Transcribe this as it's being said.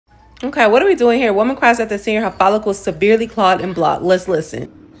Okay, what are we doing here? Woman cries after seeing her follicles severely clogged and blocked. Let's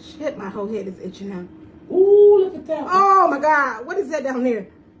listen. Shit, my whole head is itching now. Ooh, look at that. Oh my God, what is that down there?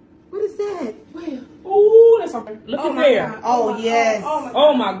 What is that? Where? Ooh, that's something. Look at there. God. Oh, yes.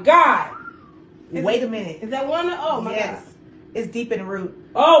 Oh my God. Wait a minute. Is that one? Oh my Yes. God. It's deep in the root.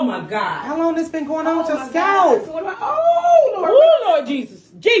 Oh my God. How long this been going on with your my scalp? God. So what do oh Lord. Oh Lord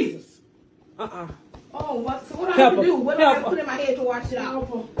Jesus. Jesus. Oh, what? So what do I have to do? What do I have to put in my head to wash it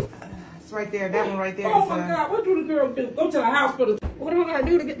out? It's right there. That one right there. Oh my God. What do the girl do? Go to the hospital. What do I gotta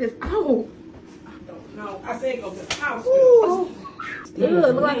do to get this out? I don't know. I said go to the hospital. Oh, it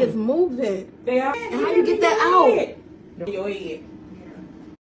look like it's moving. They are. And how you get that out? Your head.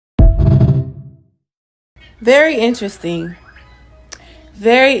 Very interesting.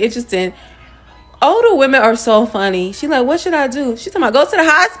 Very interesting. Older women are so funny. She like, what should I do? She's talking about, go to the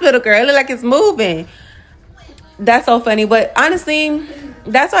hospital, girl. It look like it's moving. That's so funny. But honestly,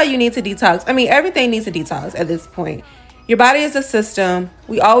 that's why you need to detox. I mean, everything needs a detox at this point. Your body is a system.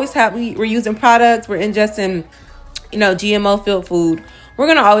 We're using products. We're ingesting, GMO filled food. We're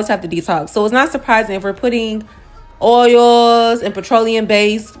going to always have to detox. So it's not surprising if we're putting oils and petroleum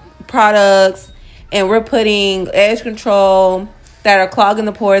based products and we're putting edge control that are clogging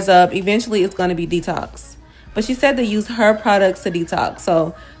the pores up. Eventually it's going to be detox. But she said to use her products to detox.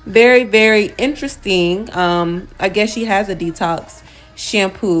 So very, very interesting. I guess she has a detox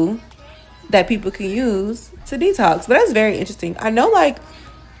shampoo that people can use to detox. But that's very interesting. I know like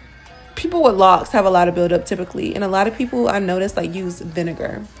people with locks have a lot of buildup typically. And a lot of people I noticed like use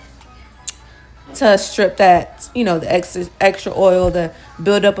vinegar to strip that, the extra oil, the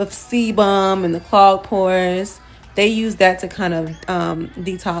buildup of sebum and the clogged pores. They use that to kind of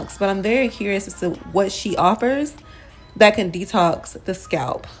detox. But I'm very curious as to what she offers that can detox the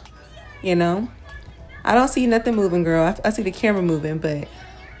scalp. I don't see nothing moving, girl. I see the camera moving, but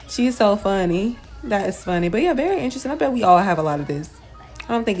she's so funny. That is funny. But yeah, very interesting. I bet we all have a lot of this.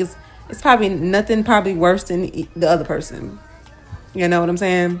 I don't think it's probably nothing probably worse than the other person. You know what I'm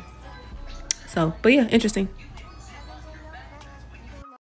saying? So, but yeah, interesting.